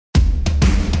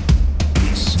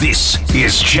This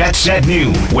is Jets at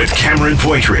Noon with Cameron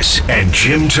Poitras and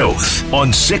Jim Toth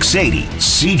on 680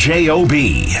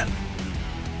 CJOB.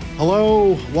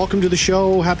 Hello, welcome to the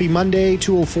show. Happy Monday,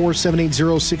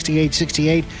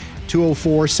 204-780-6868,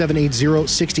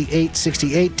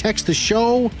 204-780-6868. Text the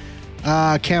show,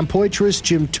 Cam Poitras,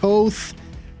 Jim Toth.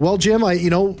 Well, Jim,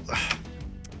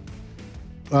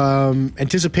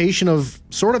 anticipation of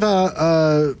sort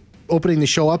of opening the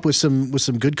show up with some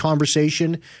good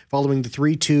conversation following the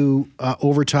 3-2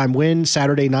 overtime win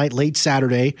Saturday night, late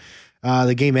Saturday.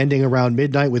 The game ending around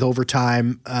midnight with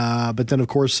overtime, but then of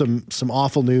course some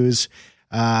awful news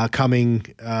coming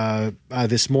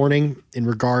this morning in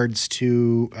regards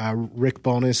to Rick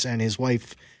Bowness and his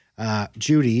wife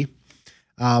Judy.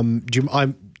 Jim,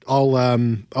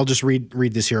 I'll just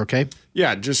read this here, okay?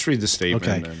 Yeah, just read the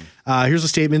statement. Okay. Here's a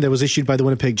statement that was issued by the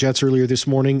Winnipeg Jets earlier this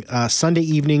morning. Sunday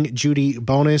evening, Judy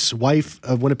Bowness, wife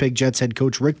of Winnipeg Jets head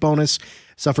coach Rick Bowness,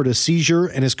 suffered a seizure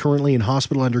and is currently in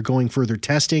hospital undergoing further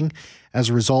testing. As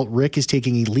a result, Rick is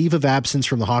taking a leave of absence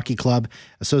from the hockey club.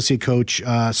 Associate coach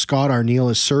Scott Arniel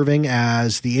is serving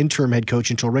as the interim head coach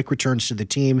until Rick returns to the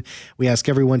team. We ask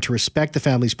everyone to respect the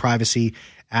family's privacy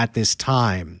at this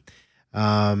time.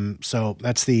 So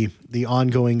that's the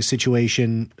ongoing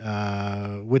situation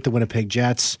with the Winnipeg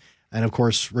Jets. And, of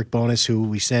course, Rick Bowness, who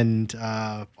we send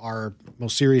our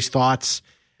most serious thoughts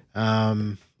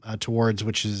towards,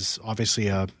 which is obviously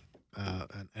an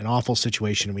awful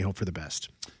situation, and we hope for the best.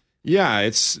 Yeah,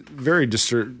 it's very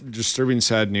disturbing,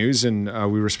 sad news, and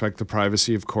we respect the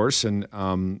privacy, of course. And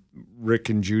Rick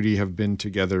and Judy have been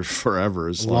together forever,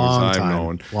 as long as I've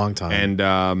known. Long time. And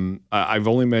I've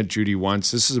only met Judy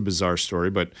once. This is a bizarre story,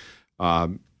 but I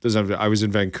was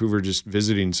in Vancouver just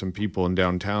visiting some people in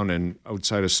downtown, and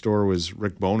outside a store was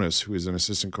Rick Bowness, who is an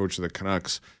assistant coach of the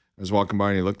Canucks. I was walking by,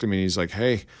 and he looked at me, and he's like,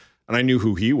 "Hey," and I knew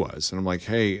who he was, and I'm like,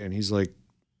 "Hey," and he's like,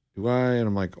 "Do I?" And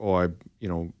I'm like, "Oh,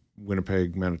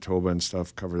 Winnipeg, Manitoba and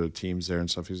stuff, cover the teams there and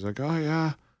stuff." He's like, "Oh,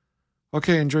 yeah.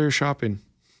 Okay, enjoy your shopping."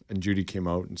 And Judy came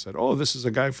out and said, "Oh, this is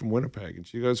a guy from Winnipeg." And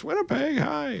she goes, "Winnipeg,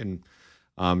 hi." And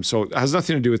so it has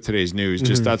nothing to do with today's news.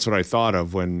 Just that's what I thought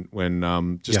of when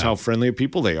how friendly of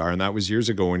people they are. And that was years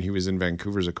ago when he was in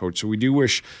Vancouver as a coach. So we do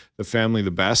wish the family the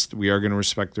best. We are going to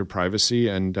respect their privacy.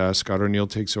 And Scott Arniel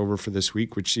takes over for this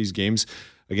week, which sees games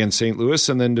against St. Louis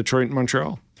and then Detroit and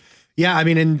Montreal. Yeah, I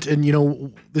mean, and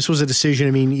this was a decision.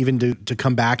 I mean, even to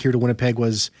come back here to Winnipeg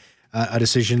was a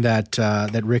decision that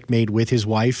Rick made with his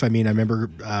wife. I mean, I remember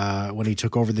when he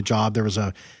took over the job, there was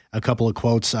a couple of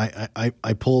quotes. I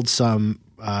pulled some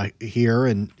here,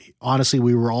 and honestly,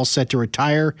 we were all set to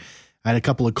retire. I had a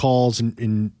couple of calls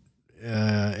and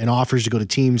offers to go to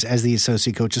teams as the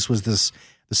associate coach. This was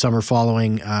the summer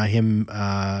following him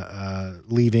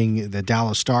leaving the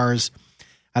Dallas Stars.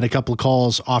 Had a couple of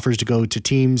calls, offers to go to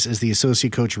teams as the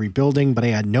associate coach rebuilding, but I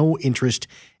had no interest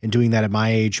in doing that at my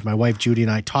age. My wife, Judy,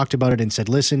 and I talked about it and said,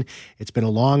 listen, it's been a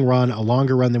long run, a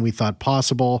longer run than we thought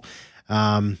possible.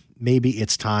 Maybe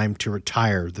it's time to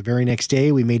retire. The very next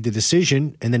day, we made the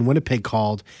decision, and then Winnipeg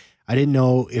called. I didn't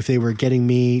know if they were getting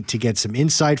me to get some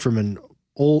insight from an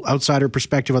old outsider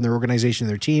perspective on their organization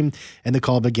and their team, and the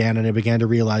call began, and I began to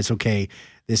realize, okay,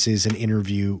 this is an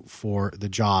interview for the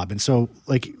job. And so,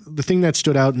 like, the thing that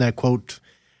stood out in that quote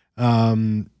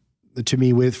to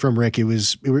me from Rick, it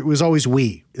was always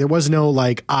we. There was no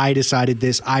like, I decided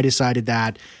this, I decided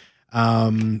that.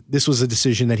 This was a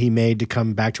decision that he made to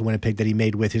come back to Winnipeg that he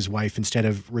made with his wife instead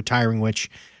of retiring, which,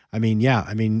 he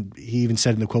even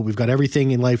said in the quote, we've got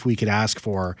everything in life we could ask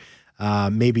for.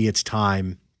 Maybe it's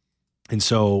time. And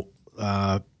so,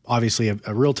 obviously a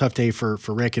real tough day for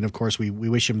Rick, and of course we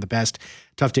wish him the best.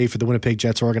 Tough day for the Winnipeg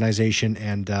Jets organization,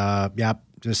 and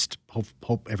just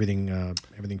hope everything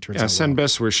turns out. Send well.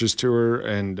 best wishes to her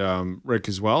and Rick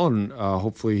as well, and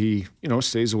hopefully he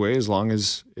stays away as long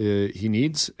as he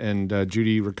needs, and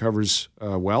Judy recovers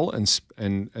well, and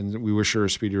we wish her a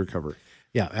speedy recovery.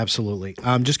 Yeah, absolutely.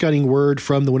 Just getting word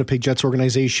from the Winnipeg Jets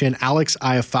organization. Alex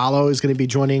Iafallo is going to be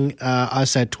joining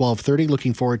us at 12:30.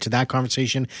 Looking forward to that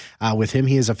conversation with him.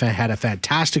 He has had a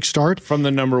fantastic start. From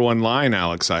the number one line,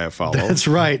 Alex Iafallo. That's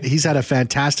right. He's had a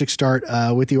fantastic start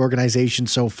with the organization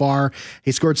so far.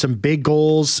 He scored some big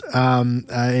goals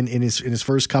in his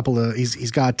first couple of.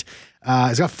 He's got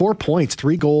 4 points,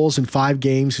 3 goals in 5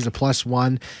 games. He's a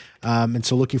 +1. And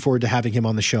so looking forward to having him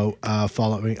on the show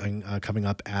coming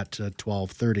up at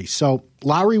 12:30. So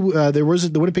Lowry,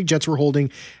 the Winnipeg Jets were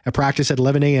holding a practice at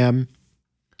 11 a.m.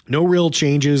 No real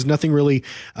changes, nothing really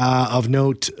of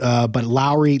note. But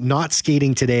Lowry not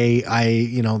skating today.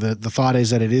 The thought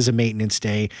is that it is a maintenance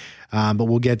day, but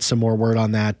we'll get some more word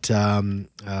on that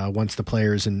once the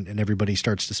players and everybody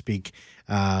starts to speak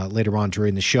later on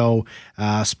during the show.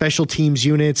 Special teams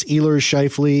units: Ehlers,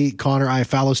 Scheifele, Connor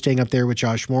Iafallo staying up there with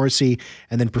Josh Morrissey,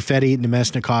 and then Perfetti,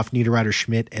 Nemesnikov, Niederreiter,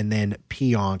 Schmidt, and then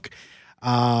Pionk.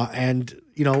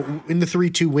 In the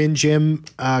 3-2 win, Jim,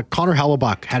 Connor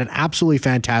Hellebuyck had an absolutely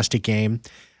fantastic game.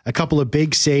 A couple of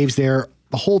big saves there.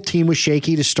 The whole team was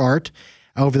shaky to start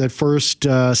over that first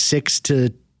 6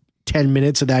 to 10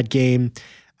 minutes of that game.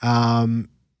 And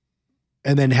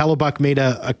then Hellebuyck made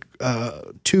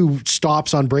two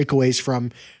stops on breakaways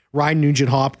from Ryan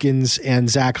Nugent-Hopkins and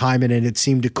Zach Hyman, and it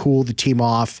seemed to cool the team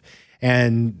off.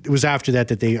 And it was after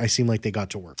that I seemed like they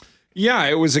got to work. Yeah,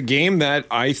 it was a game that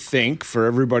I think, for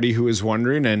everybody who is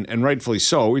wondering, and rightfully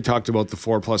so, we talked about the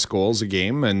 4+ goals a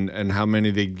game and how many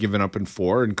they'd given up in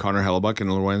 4, and Connor Hellebuyck and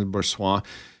Laurent Brossoit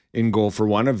in goal for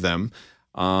one of them.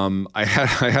 I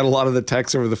had a lot of the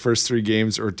texts over the first 3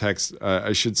 games, or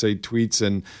tweets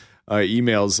and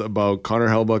emails about Connor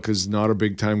Hellebuyck is not a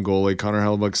big-time goalie. Connor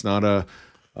Hellebuyck's not a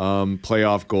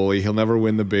playoff goalie. He'll never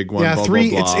win the big one. Yeah, blah, 3.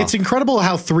 Blah, blah. It's incredible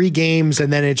how 3 games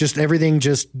and then everything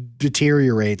just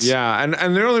deteriorates. Yeah, and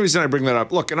the only reason I bring that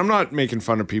up, look, and I'm not making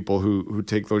fun of people who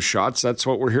take those shots. That's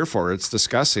what we're here for. It's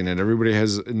discussing, and everybody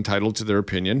has entitled to their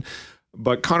opinion.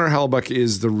 But Connor Hellebuyck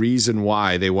is the reason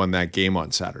why they won that game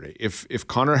on Saturday. If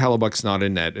Connor Hellebuck's not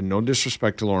in net, and no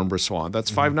disrespect to Laurent Brossoit,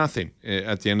 that's 5-0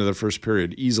 at the end of the first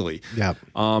period, easily. Yeah.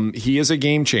 He is a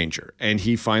game changer, and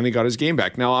he finally got his game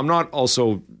back. Now, I'm not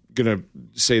also going to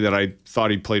say that I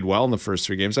thought he played well in the first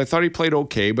 3 games. I thought he played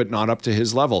okay, but not up to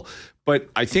his level. But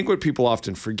I think what people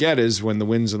often forget is when the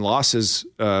wins and losses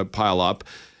pile up,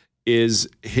 is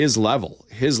his level.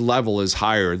 His level is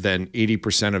higher than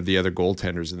 80% of the other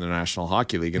goaltenders in the National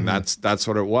Hockey League, and that's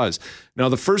what it was. Now,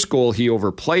 the first goal, he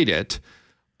overplayed it,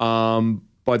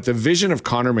 but the vision of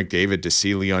Connor McDavid to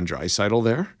see Leon Draisaitl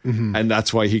there, and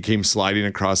that's why he came sliding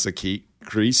across the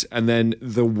crease, and then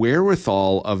the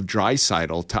wherewithal of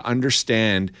Draisaitl to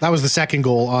understand. That was the second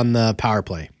goal on the power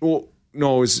play. Well,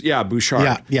 no, it was,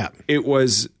 Bouchard. Yeah. It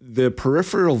was the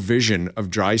peripheral vision of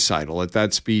Draisaitl at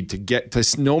that speed to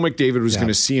know McDavid was going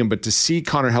to see him, but to see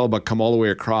Connor Hellebuyck come all the way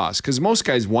across, because most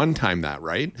guys one-time that,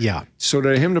 right? Yeah. So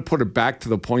to him to put it back to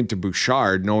the point to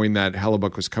Bouchard, knowing that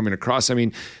Hellebuyck was coming across, I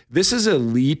mean, this is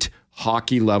elite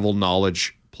hockey level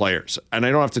knowledge players. And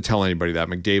I don't have to tell anybody that,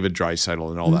 McDavid,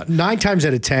 Draisaitl, and all that. 9 times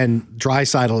out of 10,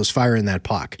 Draisaitl is firing that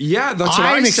puck. Yeah, that's what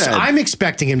I said. I'm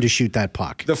expecting him to shoot that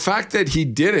puck. The fact that he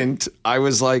didn't, I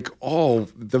was like, oh,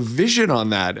 the vision on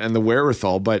that and the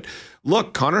wherewithal. But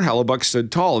look, Connor Hellebuyck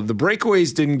stood tall. The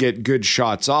breakaways didn't get good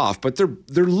shots off, but they're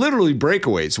literally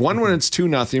breakaways. One when it's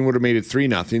 2-0 would have made it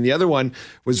 3-0. The other one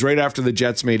was right after the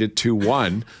Jets made it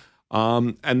 2-1.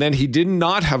 And then he did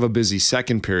not have a busy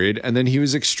second period, and then he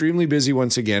was extremely busy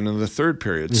once again in the third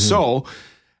period. So,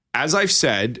 as I've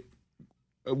said,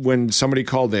 when somebody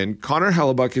called in, Connor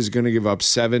Hellebuyck is going to give up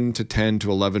 7 to 10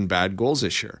 to 11 bad goals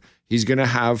this year. He's going to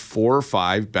have 4 or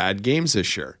 5 bad games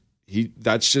this year.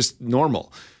 That's just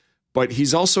normal. But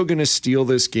he's also going to steal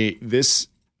this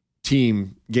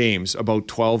team games about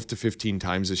 12 to 15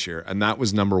 times this year, and that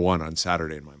was number 1 on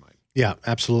Saturday in my mind. Yeah,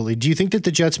 absolutely. Do you think that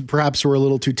the Jets perhaps were a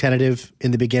little too tentative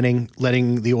in the beginning,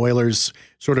 letting the Oilers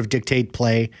sort of dictate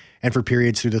play and for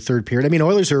periods through the third period? I mean,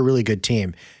 Oilers are a really good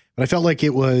team, but I felt like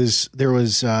there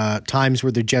was times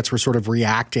where the Jets were sort of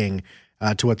reacting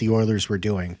to what the Oilers were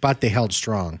doing, but they held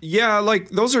strong. Yeah, like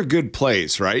those are good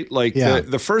plays, right? Like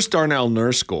the first Darnell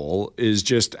Nurse goal is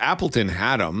just Appleton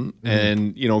had him,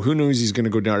 and who knows he's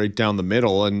going to go right down the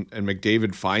middle, and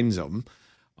McDavid finds him.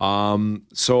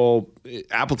 So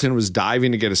Appleton was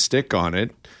diving to get a stick on it.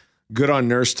 Good on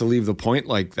Nurse to leave the point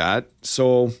like that.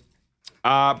 So,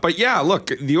 but yeah,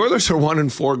 look, the Oilers are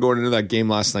 1-4 going into that game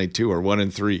last night too, or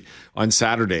 1-3 on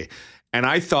Saturday. And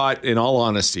I thought, in all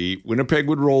honesty, Winnipeg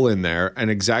would roll in there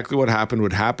and exactly what happened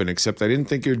would happen, except I didn't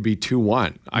think it would be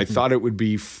 2-1. I thought it would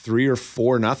be 3 or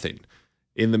 4-0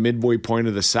 in the midway point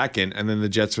of the second, and then the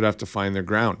Jets would have to find their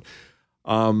ground.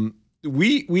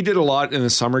 We did a lot in the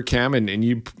summer, Cam, and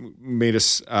you made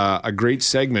us a great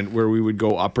segment where we would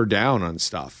go up or down on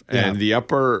stuff. Yeah. And the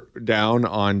up or down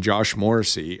on Josh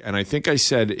Morrissey, and I think I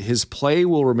said his play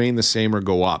will remain the same or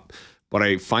go up, but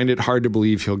I find it hard to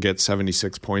believe he'll get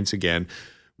 76 points again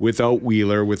without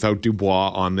Wheeler, without Dubois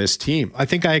on this team. I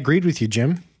think I agreed with you,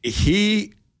 Jim. His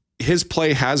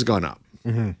play has gone up.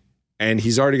 And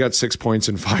he's already got 6 points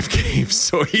in 5 games.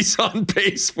 So he's on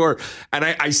pace for, and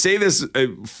I say this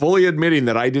fully admitting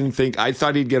that I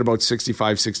thought he'd get about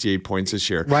 65, 68 points this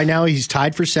year. Right now, he's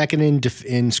tied for second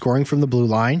in scoring from the blue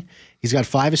line. He's got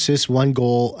 5 assists, 1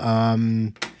 goal.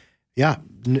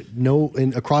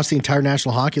 Across the entire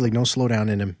National Hockey League, no slowdown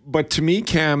in him. But to me,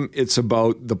 Cam, it's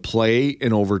about the play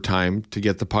in overtime to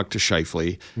get the puck to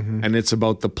Scheifele, and it's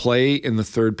about the play in the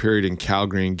third period in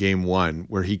Calgary in Game 1,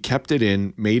 where he kept it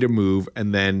in, made a move,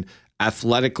 and then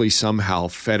athletically somehow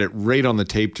fed it right on the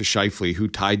tape to Scheifele, who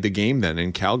tied the game then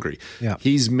in Calgary. Yeah.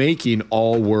 He's making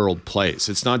all-world plays.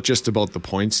 It's not just about the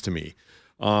points to me.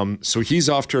 So he's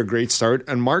off to a great start,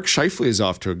 and Mark Scheifele is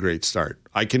off to a great start.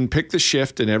 I can pick the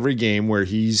shift in every game where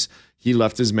he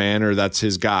left his man or that's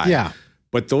his guy. Yeah.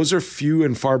 But those are few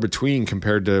and far between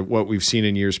compared to what we've seen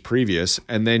in years previous.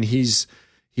 And then he's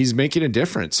making a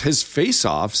difference. His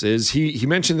face-offs is he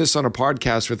mentioned this on a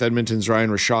podcast with Edmonton's Ryan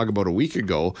Rishaug about a week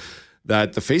ago,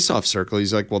 that the face-off circle,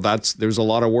 he's like, well, there's a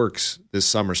lot of works this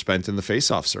summer spent in the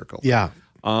face-off circle. Yeah.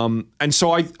 And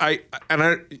so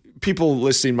people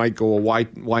listening might go, well,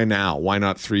 why now? Why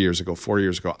not 3 years ago, 4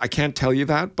 years ago? I can't tell you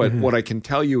that, but what I can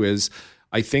tell you is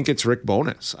I think it's Rick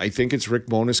Bowness. I think it's Rick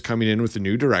Bowness coming in with a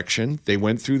new direction. They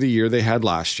went through the year they had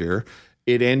last year.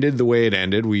 It ended the way it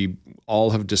ended. We all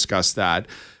have discussed that.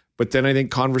 But then I think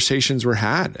conversations were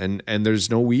had, and there's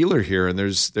no Wheeler here, and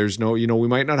there's no, we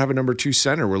might not have a number 2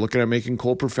 center. We're looking at making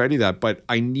Cole Perfetti that, but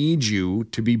I need you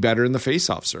to be better in the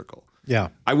faceoff circle. Yeah.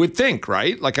 I would think,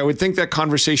 right? Like I would think that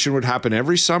conversation would happen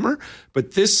every summer,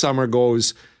 but this summer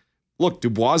goes, look,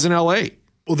 Dubois is in LA.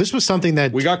 Well, this was something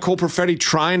that we got Cole Perfetti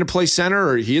trying to play center,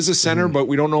 or he is a center, but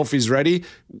we don't know if he's ready.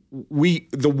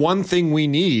 The one thing we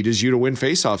need is you to win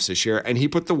faceoffs this year, and he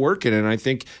put the work in, and I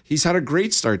think he's had a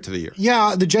great start to the year.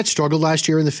 Yeah, the Jets struggled last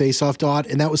year in the faceoff dot,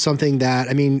 and that was something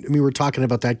that, we were talking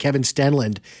about that. Kevin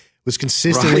Stenlund was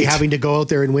consistently having to go out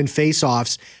there and win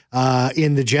faceoffs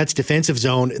in the Jets' defensive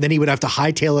zone. Then he would have to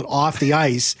hightail it off the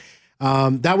ice.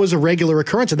 That was a regular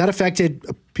occurrence, and that affected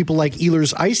people like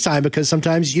Ehlers' ice time, because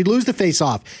sometimes you'd lose the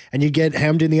faceoff and you'd get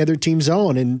hemmed in the other team's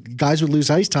zone, and guys would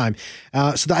lose ice time.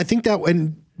 I think that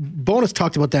when Bowness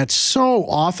talked about that so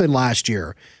often last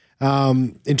year,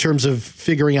 in terms of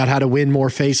figuring out how to win more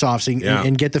faceoffs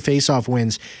and get the faceoff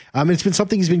wins. It's been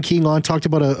something he's been keying on, talked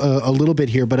about a little bit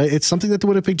here, but it's something that the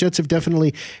Winnipeg Jets have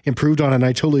definitely improved on, and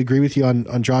I totally agree with you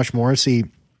on Josh Morrissey.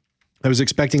 I was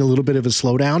expecting a little bit of a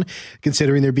slowdown,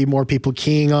 considering there'd be more people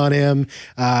keying on him,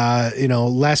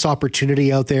 less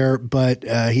opportunity out there, but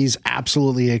he's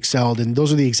absolutely excelled. And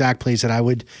those are the exact plays that I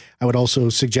would also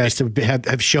suggest to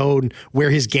have shown where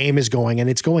his game is going, and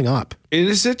it's going up.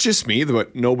 Is it just me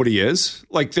that nobody is?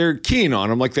 Like, they're keen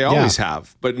on him like they always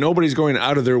have, but nobody's going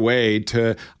out of their way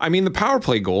to, the power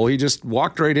play goal, he just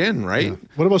walked right in, right? Yeah.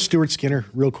 What about Stuart Skinner,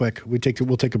 real quick? We'll take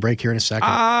a break here in a second.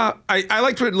 I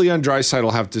liked what Leon Draisaitl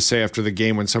will have to say after the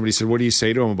game when somebody said, what do you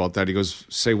say to him about that? He goes,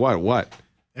 say what? What?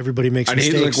 Everybody makes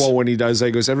mistakes. And he's like, well, when he does that,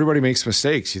 he goes, everybody makes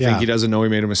mistakes. You think he doesn't know he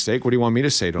made a mistake? What do you want me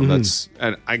to say to him?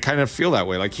 And I kind of feel that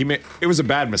way. Like, it was a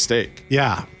bad mistake.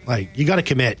 Yeah. Like, you got to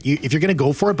commit. If you're going to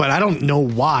go for it, but I don't know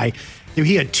why.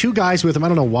 He had 2 guys with him. I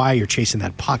don't know why you're chasing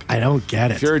that puck. I don't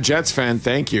get it. If you're a Jets fan,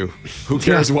 thank you. Who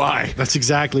cares why? That's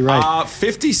exactly right.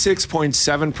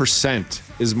 56.7%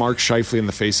 is Mark Scheifele in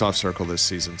the faceoff circle this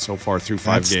season so far through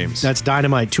 5 games. That's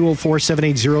dynamite.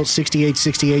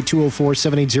 204-780-6868,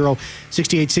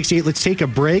 204-780-6868. Let's take a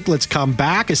break. Let's come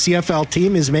back. A CFL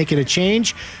team is making a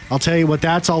change. I'll tell you what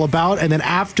that's all about. And then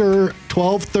after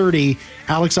 12:30,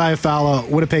 Alex Iafallo,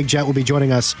 Winnipeg Jet, will be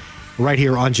joining us right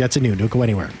here on Jets at Noon. Don't go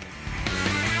anywhere.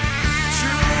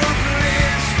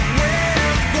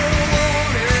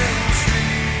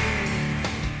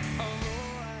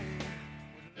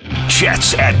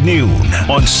 Jets at Noon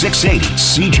on 680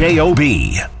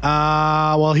 CJOB.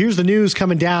 Well, here's the news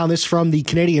coming down. This from the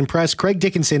Canadian Press. Craig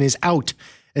Dickinson is out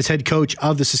as head coach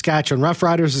of the Saskatchewan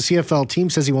Roughriders. The CFL team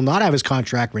says he will not have his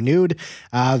contract renewed.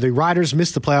 The Riders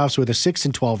missed the playoffs with a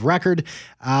 6-12 record.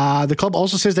 The club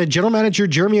also says that general manager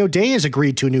Jeremy O'Day has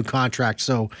agreed to a new contract.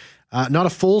 So not a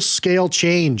full-scale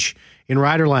change in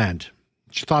Riderland.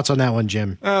 What's your thoughts on that one,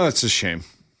 Jim? Oh, that's a shame.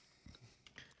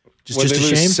 Just a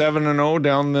shame. 7-0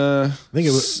 down the. I think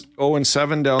it was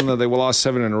 0-7 down the. They lost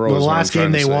 7 in a row. Well, the last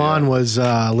game they won was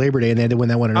Labor Day, and they had to win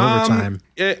that one in overtime.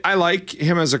 I like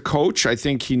him as a coach. I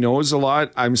think he knows a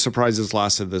lot. I'm surprised it's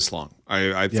lasted this long.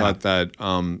 I thought that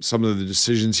some of the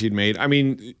decisions he'd made.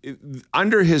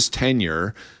 Under his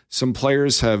tenure, some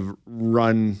players have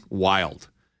run wild.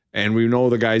 And we know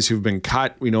the guys who've been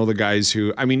cut. We know the guys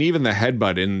who, I mean, even the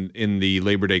headbutt in the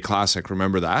Labor Day Classic,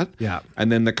 remember that? Yeah. And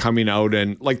then the coming out,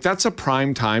 and like that's a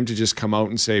prime time to just come out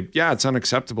and say, yeah, it's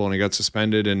unacceptable, and he got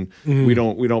suspended, and we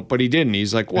don't, but he didn't.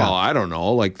 He's like, well, I don't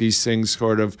know, like these things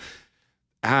sort of,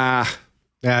 yeah,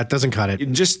 it doesn't cut it.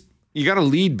 You got to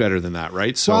lead better than that,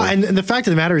 right? So, well, and the fact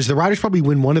of the matter is the Riders probably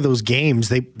win one of those games.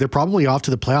 They're probably off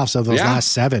to the playoffs of those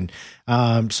last 7.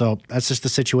 So that's just the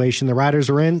situation the Riders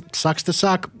are in. Sucks to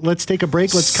suck. Let's take a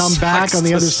break. Let's come back on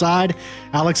the other side.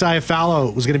 Alex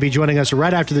Iafallo was going to be joining us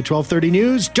right after the 12:30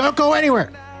 news. Don't go anywhere.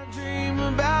 I dream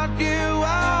about you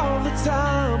all the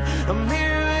time. I'm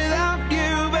here without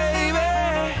you, baby.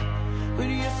 But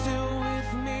you're still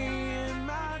with me in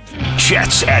my dreams.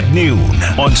 Jets at noon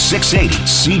on 680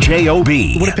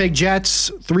 CJOB. Winnipeg Jets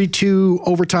 3-2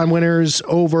 overtime winners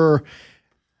over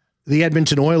the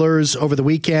Edmonton Oilers over the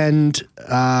weekend.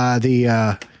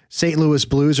 The St. Louis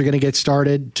Blues are going to get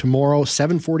started tomorrow,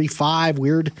 7:45.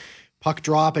 Weird puck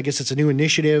drop. I guess it's a new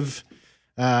initiative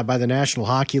by the National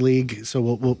Hockey League. So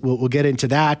we'll get into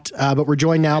that. But we're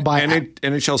joined now by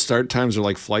NHL start times are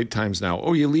like flight times now.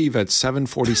 Oh, you leave at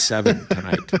 7:47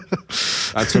 tonight.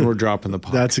 That's when we're dropping the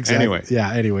puck. That's exactly. Anyway.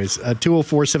 Yeah. Anyways,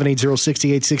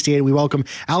 204-780-6868. We welcome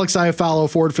Alex Iafallo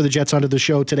forward for the Jets onto the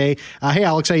show today. Hey,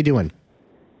 Alex, how you doing?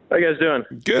 How you guys doing?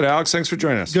 Good, Alex. Thanks for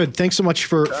joining us. Good. Thanks so much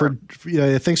for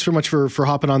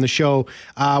hopping on the show.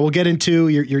 We'll get into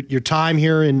your time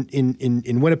here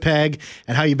in Winnipeg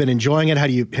and how you've been enjoying it. How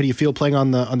do you feel playing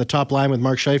on the top line with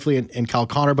Mark Scheifele and Cal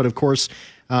Connor? But of course,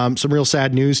 some real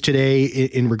sad news today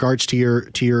in regards to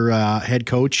your head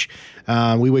coach.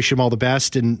 We wish him all the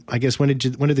best. And I guess when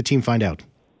did the team find out?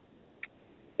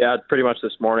 Yeah, pretty much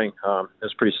this morning. It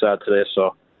was pretty sad today.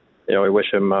 So, we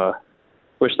wish them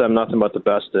nothing but the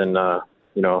best and,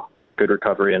 good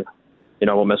recovery, and,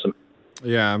 we'll miss him.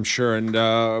 Yeah, I'm sure. And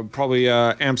probably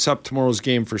amps up tomorrow's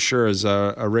game for sure, as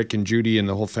Rick and Judy and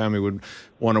the whole family would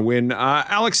want to win.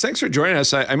 Alex, thanks for joining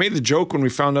us. I made the joke when we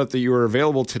found out that you were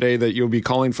available today that you'll be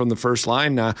calling from the first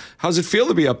line. How's it feel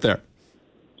to be up there?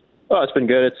 Oh, it's been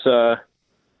good. It's, I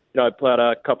played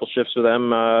a couple shifts with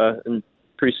them in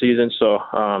preseason. So,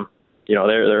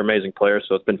 they're amazing players.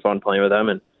 So it's been fun playing with them.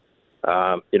 And,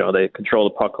 they control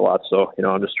the puck a lot. So,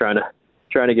 I'm just trying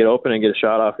to get open and get a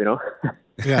shot off,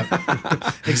 Yeah,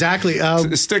 exactly.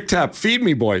 Stick tap. Feed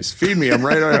me, boys. Feed me. I'm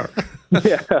right there.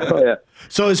 Yeah. Oh, yeah.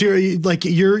 So is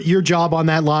your job on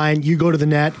that line, you go to the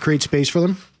net, create space for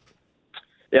them?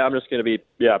 Yeah, I'm just going to be,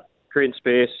 creating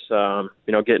space,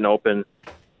 getting open,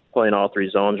 playing all 3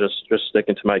 zones, just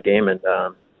sticking to my game. And,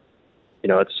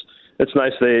 it's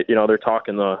nice they're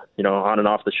talking on and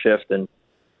off the shift and,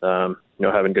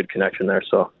 having good connection there.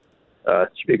 So it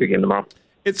should be a good game tomorrow.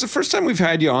 It's the first time we've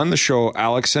had you on the show,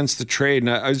 Alex, since the trade. And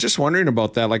I was just wondering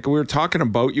about that. Like, we were talking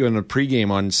about you in the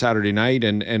pregame on Saturday night,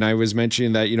 and I was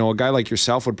mentioning that, a guy like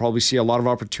yourself would probably see a lot of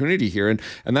opportunity here. And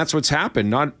that's what's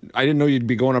happened. I didn't know you'd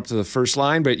be going up to the first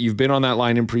line, but you've been on that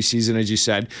line in preseason, as you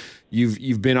said.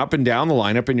 You've been up and down the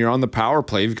lineup, and you're on the power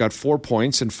play. You've got 4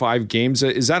 points in 5 games.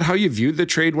 Is that how you viewed the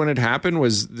trade when it happened?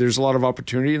 Was there's a lot of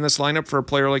opportunity in this lineup for a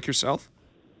player like yourself?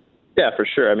 Yeah, for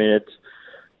sure. I mean, it's,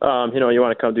 you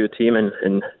want to come to a team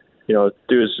and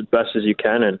do as best as you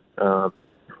can. And, I've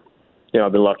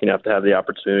been lucky enough to have the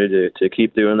opportunity to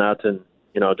keep doing that. And,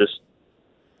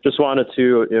 just wanted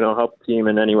to, help the team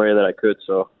in any way that I could.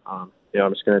 So, I'm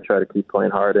just going to try to keep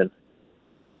playing hard and,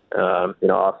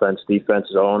 offense, defense,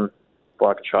 zone,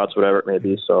 blocking shots, whatever it may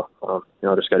be. So,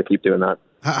 just got to keep doing that.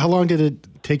 How long did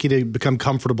it take you to become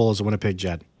comfortable as a Winnipeg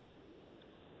Jet?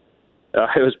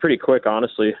 It was pretty quick,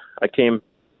 honestly. I came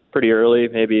pretty early,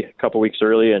 maybe a couple weeks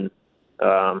early, and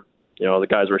the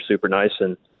guys were super nice,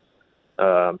 and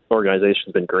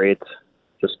organization's been great.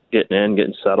 Just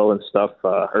getting settled and stuff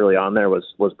early on there was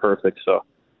perfect. So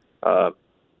it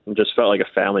just felt like a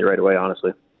family right away,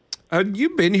 honestly. Had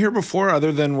you been here before,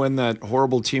 other than when that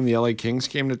horrible team, the LA Kings,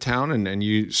 came to town and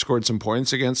you scored some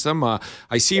points against them? I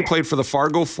see you played for the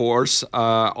Fargo Force.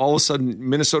 All of a sudden,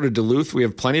 Minnesota Duluth, we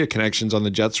have plenty of connections on the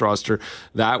Jets roster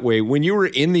that way. When you were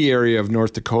in the area of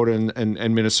North Dakota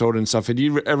and Minnesota and stuff, had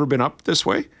you ever been up this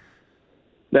way?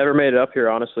 Never made it up here,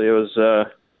 honestly. It was,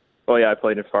 I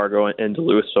played in Fargo and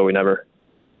Duluth, so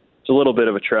it's a little bit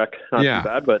of a trek. Not too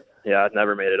bad, but I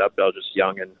never made it up. I was just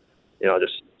young and,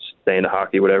 just staying to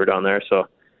hockey, whatever down there. So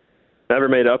never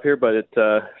made it up here, but it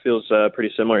feels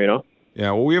pretty similar,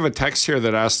 Yeah, well, we have a text here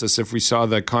that asked us if we saw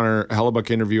the Connor Hellebuyck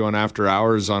interview on After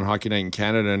Hours on Hockey Night in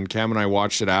Canada, and Cam and I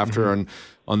watched it after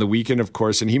on the weekend, of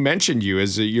course, and he mentioned you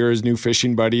as you're his new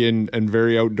fishing buddy and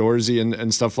very outdoorsy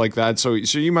and stuff like that. So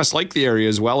you must like the area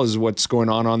as well as what's going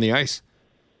on the ice.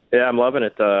 Yeah, I'm loving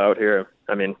it out here.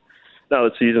 I mean, now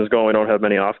the season's going, we don't have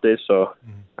many off days, so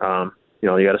you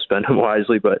know, you got to spend them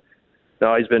wisely. But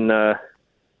no, he's been. I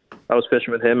was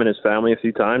fishing with him and his family a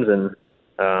few times, and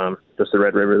just the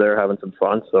Red River there, having some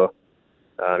fun. So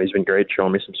he's been great,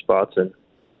 showing me some spots, and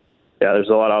yeah, there's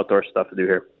a lot of outdoor stuff to do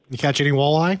here. You catch any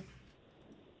walleye?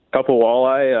 Couple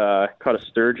walleye, caught a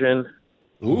sturgeon,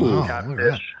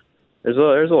 catfish. There's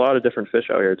a lot of different fish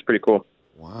out here. It's pretty cool.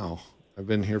 Wow. I've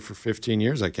been here for 15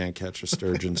 years. I can't catch a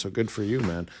sturgeon, so good for you,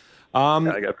 man.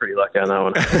 I got pretty lucky on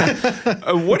that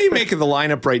one. What do you make of the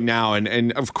lineup right now?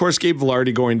 And of course, Gabe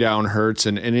Velarde going down hurts,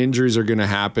 and injuries are going to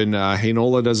happen.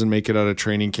 Heinola doesn't make it out of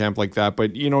training camp like that.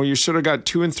 But, you know, you sort of got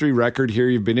 2-3 record here.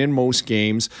 You've been in most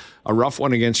games. A rough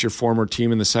one against your former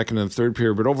team in the second and third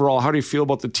period. But overall, how do you feel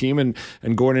about the team and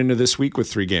going into this week with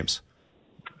 3 games?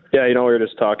 Yeah, you know, we were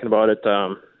just talking about it.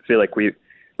 I feel like we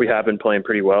have been playing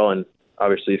pretty well, and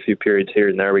obviously a few periods here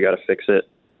and there we got to fix it.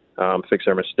 Fix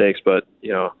our mistakes, but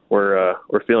you know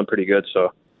we're feeling pretty good.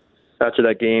 So after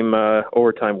that game,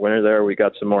 overtime winner there, we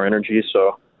got some more energy.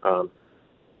 So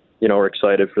you know we're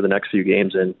excited for the next few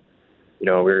games, and you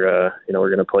know we're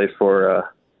going to play for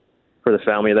the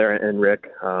family there and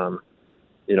Rick.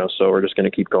 You know, so we're just going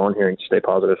to keep going here and stay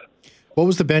positive. What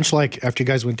was the bench like after you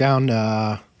guys went down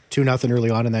 2-0 early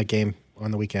on in that game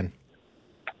on the weekend?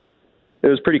 It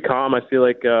was pretty calm. I feel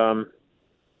like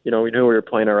you know we knew we were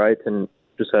playing all right and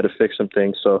just had to fix some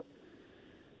things. So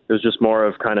it was just more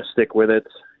of kind of stick with it,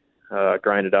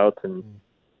 grind it out, and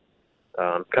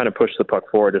kind of push the puck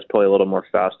forward, just play a little more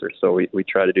faster. So we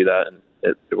try to do that, and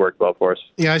it worked well for us.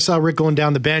 Yeah, I saw Rick going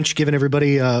down the bench, giving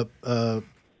everybody you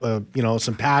know,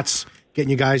 some pats, getting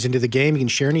you guys into the game. You can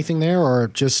share anything there, or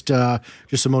just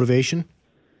some motivation?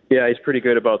 Yeah, he's pretty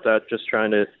good about that, just trying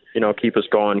to, you know, keep us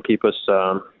going, keep us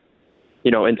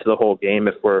you know, into the whole game.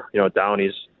 If we're, you know, down,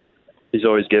 he's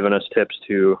always given us tips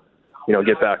to, you know,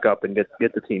 get back up and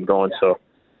get the team going. So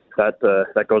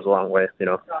that goes a long way, you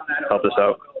know, help us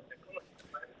out.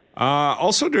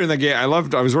 Also during the game, I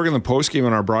was working the post game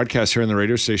on our broadcast here on the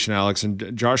radio station, Alex,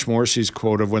 and Josh Morrissey's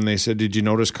quote of when they said, "Did you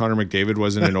notice Connor McDavid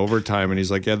wasn't in overtime?" And he's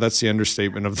like, "Yeah, that's the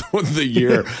understatement of the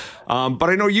year." But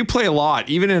I know you play a lot,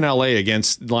 even in LA,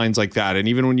 against lines like that. And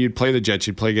even when you'd play the Jets,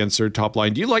 you'd play against their top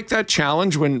line. Do you like that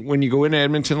challenge when you go into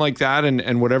Edmonton like that,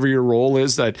 and whatever your role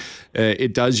is, that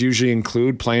it does usually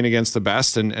include playing against the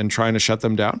best and trying to shut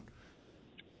them down?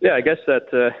 Yeah, I guess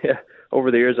that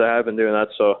over the years I have been doing that,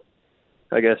 so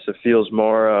I guess it feels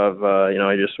more of, you know,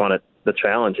 I just want the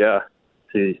challenge, to,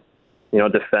 you know,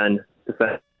 defend,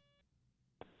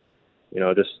 you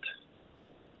know, just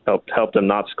help them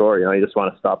not score. You know, you just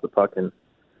want to stop the puck and,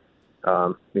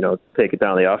 you know, take it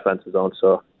down the offensive zone.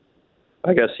 So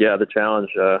I guess, the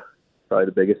challenge, probably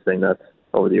the biggest thing that's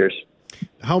over the years.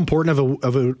 How important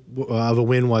of a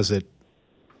win was it?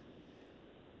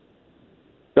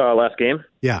 Last game?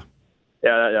 Yeah.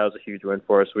 Yeah, that was a huge win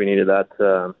for us. We needed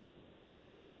that.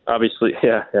 Obviously,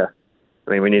 yeah. I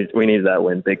mean, we needed that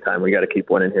win big time. We got to keep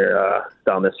winning here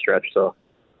down this stretch. So,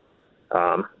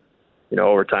 you know,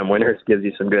 overtime winners gives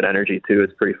you some good energy too.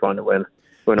 It's pretty fun to win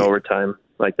overtime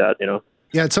like that. You know.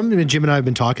 Yeah, it's something that Jim and I have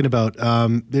been talking about.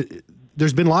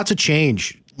 There's been lots of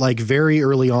change, like very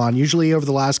early on. Usually over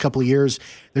the last couple of years,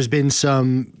 there's been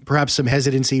perhaps some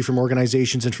hesitancy from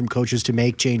organizations and from coaches to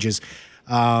make changes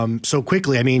so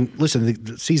quickly. I mean, listen,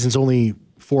 the season's only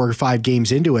 4 or 5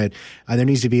 games into it, there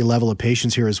needs to be a level of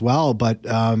patience here as well. But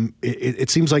it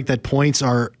seems like that points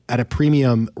are at a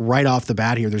premium right off the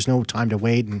bat here. There's no time to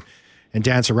wait and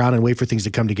dance around and wait for things to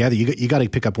come together. You got to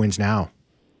pick up wins now.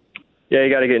 Yeah, you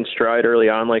got to get in stride early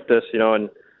on like this, you know. And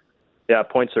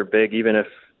points are big, even if,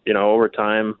 you know,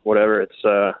 overtime, whatever. It's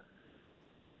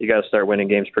you got to start winning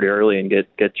games pretty early and get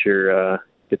the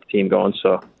team going.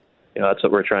 So, you know, that's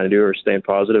what we're trying to do. We're staying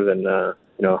positive and you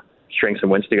know, string some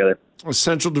wins together. A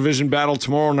Central Division battle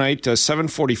tomorrow night,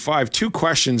 7:45. 2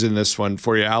 questions in this one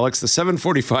for you, Alex. The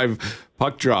 7:45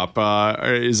 puck drop,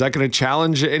 is that going to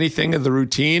challenge anything of the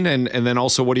routine? And then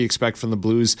also, what do you expect from the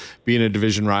Blues being a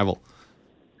division rival?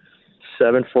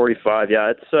 7:45,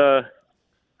 yeah. It's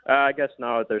I guess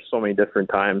now there's so many different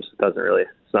times.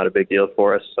 It's not a big deal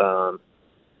for us.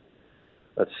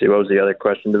 Let's see, what was the other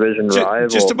question? Division rival?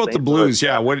 Just about the Blues,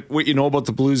 yeah. What you know about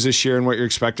the Blues this year and what you're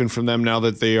expecting from them now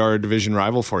that they are a division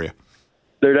rival for you?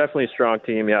 They're definitely a strong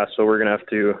team, yeah, so we're going to have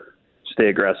to stay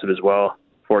aggressive as well.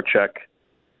 Forecheck,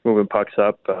 moving pucks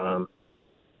up.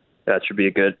 That should be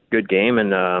a good game, and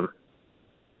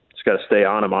just got to stay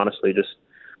on them, honestly. Just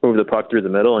move the puck through the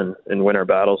middle and win our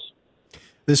battles.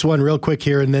 This one real quick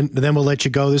here, and then we'll let you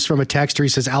go. This is from a texter. He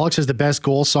says, Alex has the best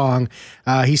goal song.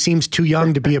 He seems too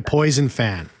young to be a Poison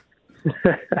fan.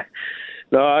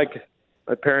 No, I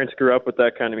my parents grew up with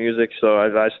that kind of music, so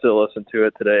I still listen to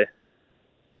it today.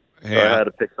 Hey, So I had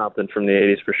to pick something from the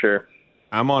 80s for sure.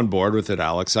 I'm on board with it,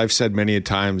 Alex. I've said many a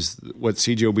times what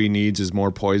CJOB needs is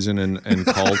more Poison and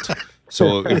Cult.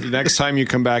 So if next time you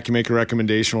come back, you make a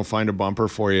recommendation, we'll find a bumper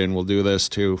for you, and we'll do this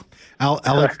too.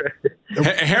 Alex,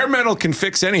 Hair metal can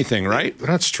fix anything, right?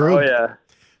 that's true. Oh, yeah.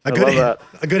 A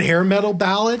good hair metal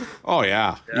ballad. Oh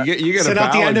yeah. You get Sit a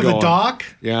out the end of going. a dock.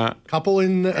 Yeah. A couple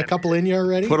in you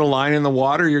already. Put a line in the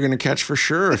water, you're going to catch for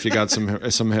sure if you got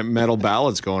some metal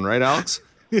ballads going, right, Alex?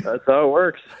 That's how it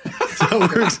works.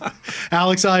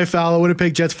 Alex Iafallo,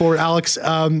 Winnipeg Jets forward. Alex,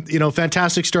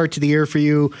 fantastic start to the year for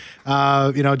you.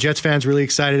 Jets fans really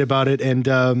excited about it, and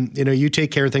you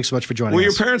take care. Thanks so much for joining us. Will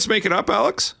your parents make it up,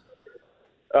 Alex?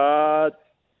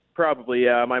 Probably,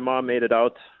 yeah. My mom made it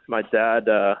out. My dad,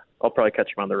 I'll probably catch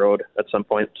him on the road at some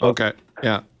point. So. Okay,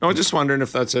 yeah. I was just wondering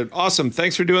if that's it. Awesome.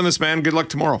 Thanks for doing this, man. Good luck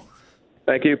tomorrow.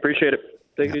 Thank you. Appreciate it.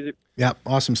 Take it easy. Yeah,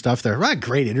 awesome stuff there. Right,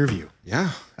 great interview. Yeah.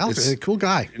 Alex, a cool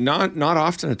guy. Not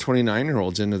often a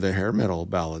 29-year-old's into the hair metal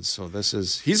ballads, so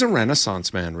he's a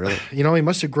renaissance man, really. He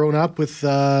must have grown up with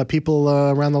people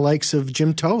around the likes of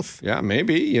Jim Toth. Yeah,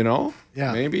 maybe, Yeah.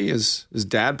 Maybe his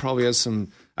dad probably has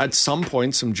at some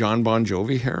point some John Bon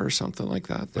Jovi hair or something like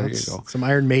that. There you go. Some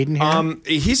Iron Maiden hair.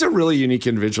 He's a really unique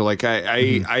individual. Like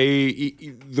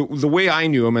the way I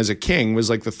knew him as a King was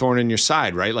like the thorn in your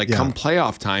side, right? Like come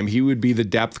playoff time, he would be the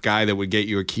depth guy that would get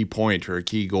you a key point or a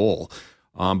key goal.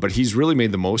 But he's really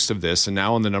made the most of this, and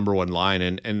now on the number one line.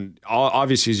 And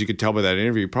obviously, as you could tell by that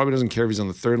interview, he probably doesn't care if he's on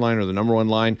the third line or the number one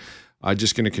line.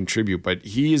 Just going to contribute, but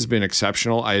he has been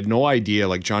exceptional. I had no idea.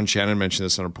 Like John Shannon mentioned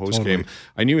this on a post game.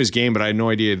 I knew his game, but I had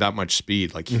no idea that much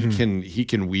speed. Like he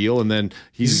can wheel, and then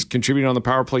he's contributing on the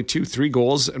power play too. 3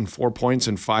 goals and 4 points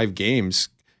in 5 games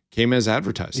came as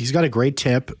advertised. He's got a great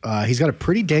tip. He's got a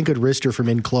pretty dang good wrister from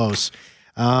in close.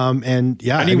 And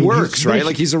he works, right?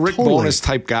 Like he's a Rick totally. Bowness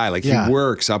type guy. Like he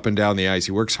works up and down the ice.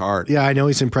 He works hard. Yeah, I know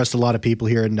he's impressed a lot of people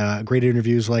here, and great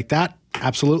interviews like that.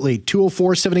 Absolutely.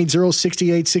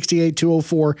 204-780-6868,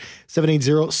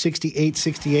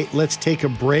 204-780-6868. Let's take a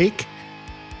break.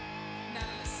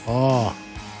 Oh,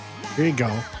 here you go.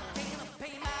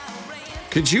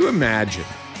 Could you imagine?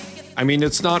 I mean,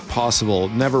 it's not possible,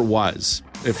 never was,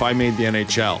 if I made the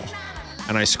NHL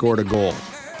and I scored a goal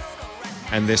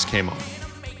and this came on.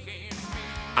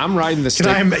 I'm riding the stick.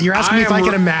 You're asking me if I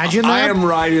can imagine that? I am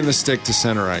riding the stick to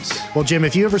center ice. Well, Jim,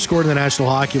 if you ever scored in the National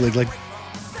Hockey League,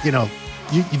 you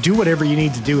do whatever you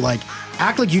need to do. Like,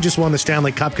 act like you just won the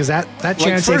Stanley Cup, because that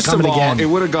chance ain't coming again. It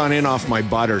would have gone in off my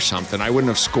butt or something. I wouldn't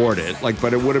have scored it.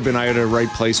 But it would have been I had a right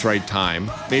place, right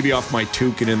time. Maybe off my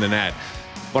toque and in the net.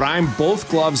 But I'm both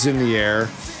gloves in the air,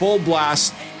 full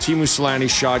blast Teemu Selanne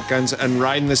shotguns, and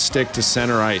riding the stick to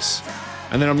center ice.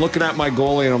 And then I'm looking at my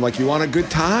goalie and I'm like, "You want a good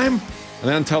time?" And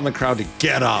then I'm telling the crowd to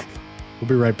get up. We'll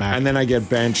be right back. And then I get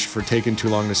benched for taking too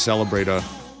long to celebrate a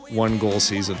 1-goal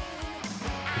season.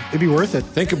 It'd be worth it.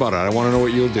 Think about it. I want to know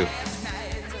what you'll do.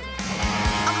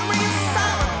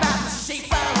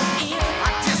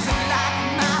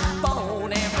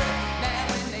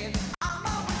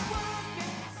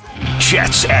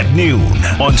 Jets at noon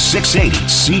on 680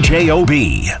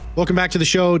 CJOB. Welcome back to the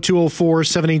show.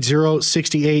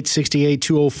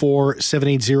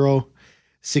 204-780-6868,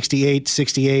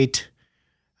 204-780-6868.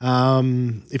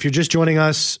 If you're just joining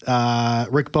us,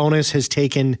 Rick Bowness has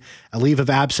taken a leave of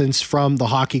absence from the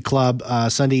hockey club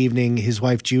Sunday evening. His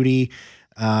wife, Judy,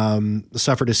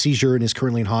 suffered a seizure and is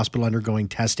currently in hospital undergoing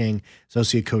testing.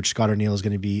 Associate coach Scott O'Neill is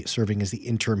going to be serving as the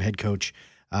interim head coach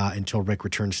until Rick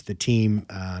returns to the team.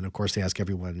 And of course, they ask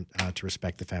everyone to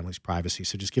respect the family's privacy.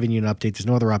 So just giving you an update. There's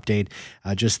no other update,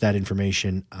 just that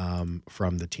information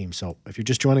from the team. So if you're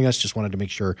just joining us, just wanted to make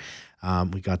sure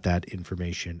we got that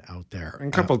information out there. And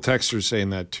a couple of texters saying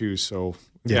that too. So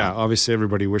yeah, obviously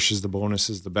everybody wishes the Bowness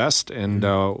the best. And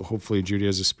hopefully Judy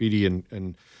has a speedy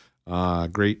and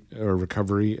great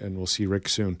recovery. And we'll see Rick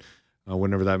soon.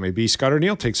 Whenever that may be. Scott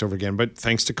O'Neill takes over again, but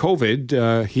thanks to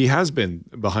COVID, he has been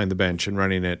behind the bench and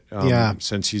running it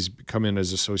since he's come in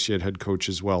as associate head coach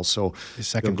as well. So his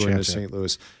second going to chance, St.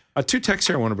 Louis. 2 texts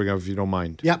here I want to bring up if you don't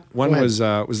mind. Yeah. One was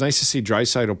nice to see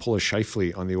Draisaitl pull a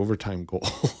Scheifele on the overtime goal.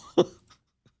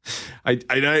 I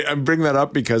bring that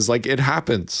up because it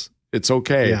happens. It's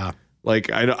okay. Yeah.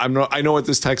 I know what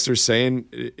this texter's saying.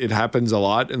 It happens a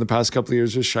lot in the past couple of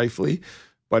years with Scheifele,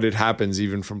 but it happens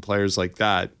even from players like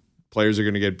that. Players are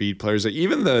going to get beat.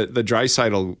 Even the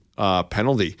Draisaitl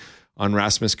penalty on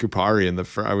Rasmus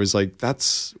Kupari I was like,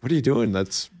 what are you doing?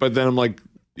 But then I'm like,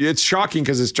 It's shocking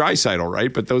because it's Draisaitl,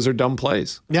 right? But those are dumb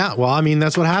plays. Yeah, well, I mean,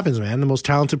 that's what happens, man. The most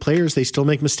talented players, they still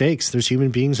make mistakes. There's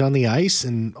human beings on the ice,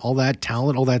 and all that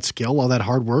talent, all that skill, all that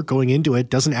hard work going into it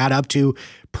doesn't add up to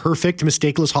perfect,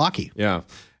 mistakeless hockey. Yeah.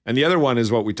 And the other one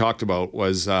is what we talked about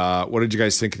was what did you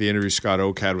guys think of the interview Scott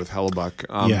Oak had with Hellebuyck?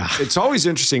 It's always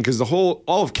interesting because all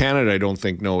of Canada, I don't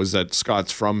think, knows that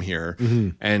Scott's from here.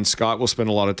 And Scott will spend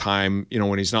a lot of time,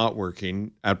 when he's not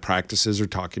working at practices or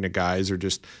talking to guys or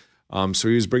just so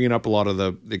he was bringing up a lot of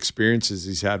the experiences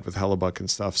he's had with Hellebuyck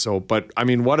and stuff. So, but I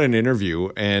mean, what an interview.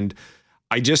 And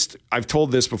I've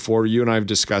told this before, you and I have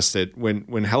discussed it. When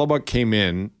Hellebuyck came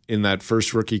in that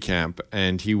first rookie camp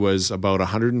and he was about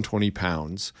 120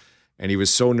 pounds and he was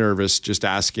so nervous just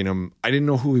asking him, I didn't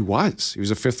know who he was. He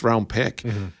was a 5th round pick.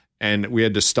 And we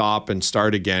had to stop and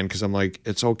start again because I'm like,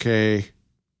 it's okay.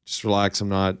 Just relax.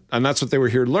 And that's what they were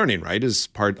here learning, right? Is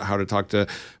part how to talk to,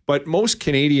 but most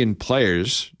Canadian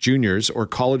players, juniors or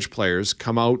college players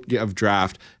come out of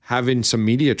draft having some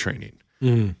media training.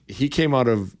 He came out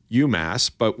of UMass,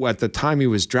 but at the time he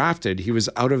was drafted, he was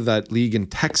out of that league in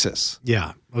Texas.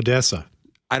 Yeah, Odessa.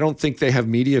 I don't think they have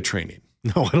media training.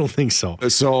 No, I don't think so.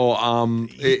 So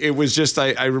it was just,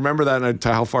 I remember that and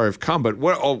to how far I've come. But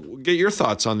get your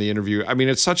thoughts on the interview. I mean,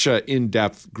 it's such an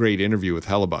in-depth, great interview with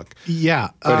Hellebuyck. Yeah.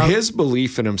 But his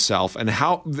belief in himself and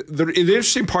how, the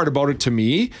interesting part about it to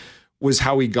me was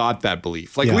how he got that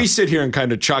belief. Like we sit here and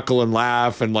kind of chuckle and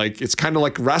laugh and like, it's kind of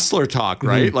like wrestler talk,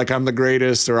 right? Like I'm the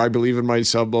greatest or I believe in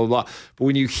myself, blah, blah, blah. But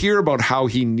when you hear about how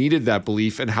he needed that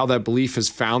belief and how that belief has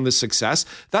found the success,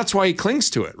 that's why he clings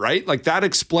to it, right? Like that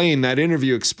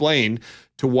interview explained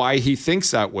to why he thinks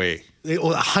that way.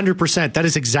 100%. That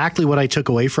is exactly what I took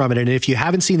away from it. And if you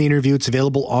haven't seen the interview, it's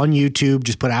available on YouTube.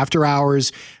 Just put After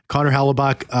Hours, Connor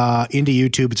Hellebuyck into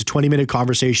YouTube. It's a 20-minute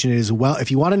conversation. It is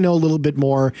if you want to know a little bit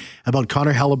more about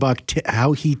Connor Hellebuyck,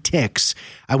 how he ticks,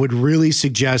 I would really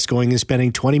suggest going and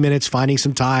spending 20 minutes, finding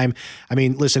some time. I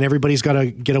mean, listen, everybody's got to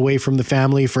get away from the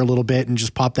family for a little bit and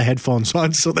just pop the headphones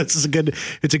on. So it's a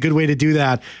good way to do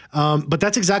that. But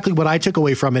that's exactly what I took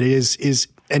away from it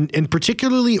and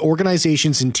particularly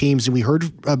organizations and teams. And we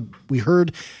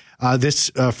heard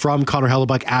this from Connor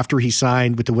Hellebuyck after he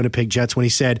signed with the Winnipeg Jets when he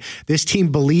said, this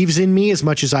team believes in me as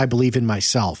much as I believe in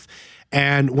myself.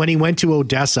 And when he went to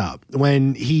Odessa,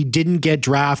 when he didn't get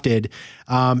drafted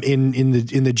in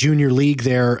the junior league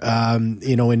there,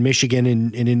 in Michigan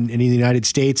and in the United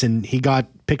States, and he got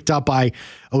picked up by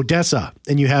Odessa,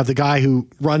 and you have the guy who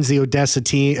runs the Odessa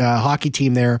team, hockey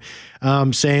team there,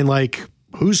 saying like,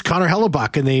 who's Connor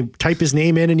Hellebuyck? And they type his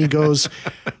name in and he goes,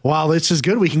 wow, this is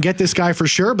good. We can get this guy for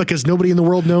sure because nobody in the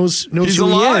world knows who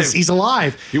he is. He's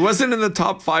alive. He wasn't in the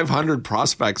top 500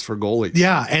 prospects for goalies.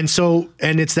 Yeah. And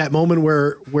it's that moment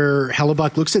where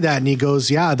Hellebuyck looks at that and he goes,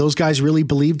 yeah, those guys really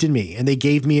believed in me and they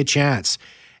gave me a chance.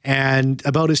 And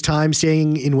about his time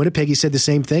staying in Winnipeg, he said the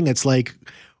same thing. It's like,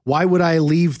 why would I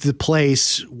leave the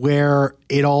place where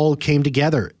it all came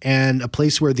together and a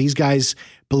place where these guys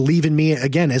believe in me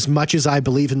again as much as I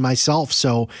believe in myself?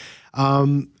 So,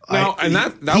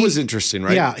 that was interesting,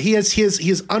 right? Yeah, he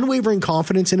has unwavering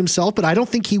confidence in himself, but I don't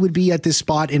think he would be at this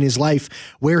spot in his life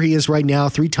where he is right now,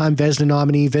 3-time Vezina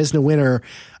nominee, Vezina winner,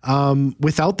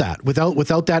 without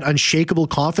that unshakable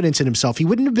confidence in himself. He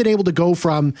wouldn't have been able to go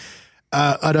from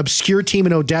an obscure team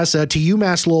in Odessa to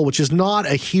UMass Lowell, which is not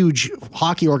a huge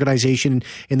hockey organization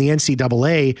in the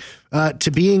NCAA,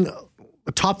 to being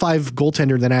a top 5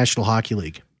 goaltender in the National Hockey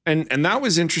League. And that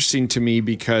was interesting to me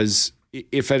because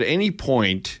if at any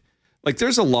point, like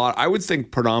there's a lot, I would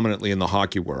think predominantly in the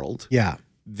hockey world,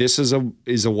 this is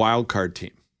a wild card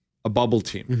team, a bubble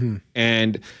team.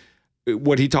 And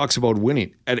what he talks about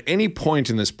winning at any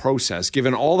point in this process,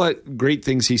 given all that great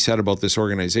things he said about this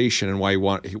organization and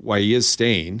why he is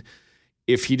staying,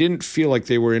 if he didn't feel like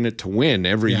they were in it to win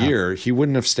every year, he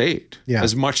wouldn't have stayed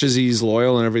as much as he's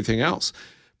loyal and everything else.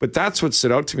 But that's what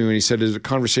stood out to me when he said his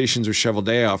conversations with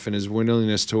Cheveldayoff and his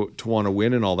willingness to want to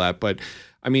win and all that. But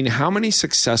I mean, how many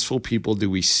successful people do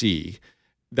we see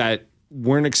that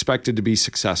weren't expected to be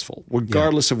successful,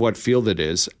 regardless of what field it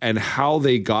is, and how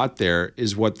they got there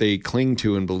is what they cling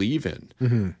to and believe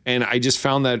in. And I just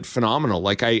found that phenomenal.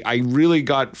 Like I really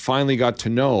finally got to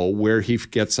know where he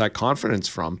gets that confidence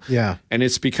from. Yeah. And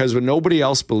it's because when nobody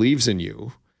else believes in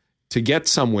you, to get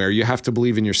somewhere, you have to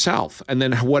believe in yourself. And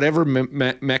then whatever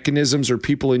mechanisms or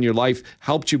people in your life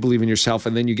helped you believe in yourself,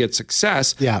 and then you get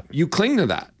success, you cling to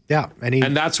that. Yeah.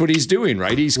 And that's what he's doing,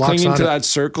 right? He's clinging to that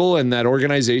circle and that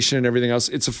organization and everything else.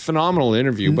 It's a phenomenal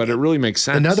interview, but it really makes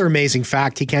sense. Another amazing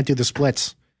fact, he can't do the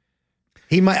splits.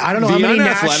 He might, I don't know how many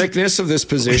unathleticness of this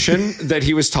position that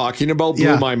he was talking about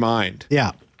blew my mind.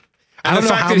 Yeah. And the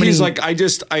fact that he's like,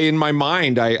 in my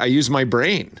mind, I use my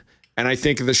brain. And I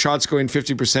think the shot's going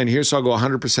 50% here, so I'll go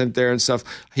 100% there and stuff.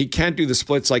 He can't do the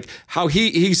splits. Like how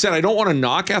he said, I don't want to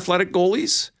knock athletic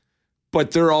goalies,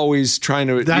 but they're always trying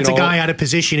to. That's a guy out of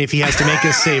position if he has to make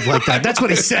a save like that. That's what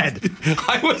he said.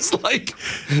 I was like,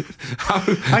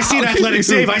 I see an athletic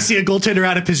save. I see a goaltender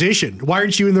out of position. Why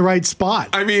aren't you in the right spot?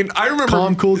 I mean, I remember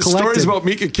calm, cool, stories about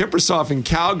Mika Kiprusoff in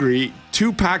Calgary,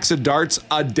 2 packs of darts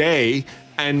a day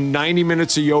and 90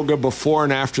 minutes of yoga before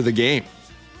and after the game.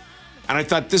 And I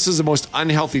thought this is the most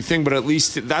unhealthy thing, but at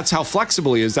least that's how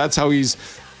flexible he is. That's how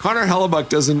Connor Hellebuyck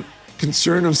doesn't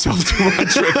concern himself too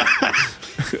much with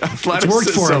athleticism. It's worked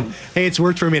for him. Hey, it's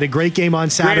worked for him. He had a great game on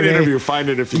Saturday. Great interview. Find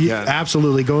it if you can.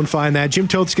 Absolutely. Go and find that. Jim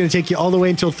Toth's going to take you all the way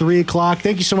until 3 o'clock.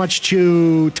 Thank you so much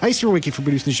to Tyson Wiki for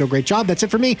producing the show. Great job. That's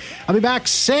it for me. I'll be back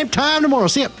same time tomorrow.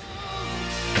 See ya.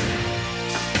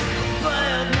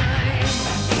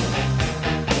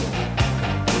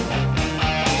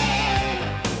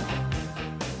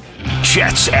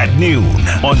 Jets at noon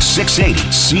on 680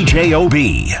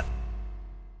 CJOB.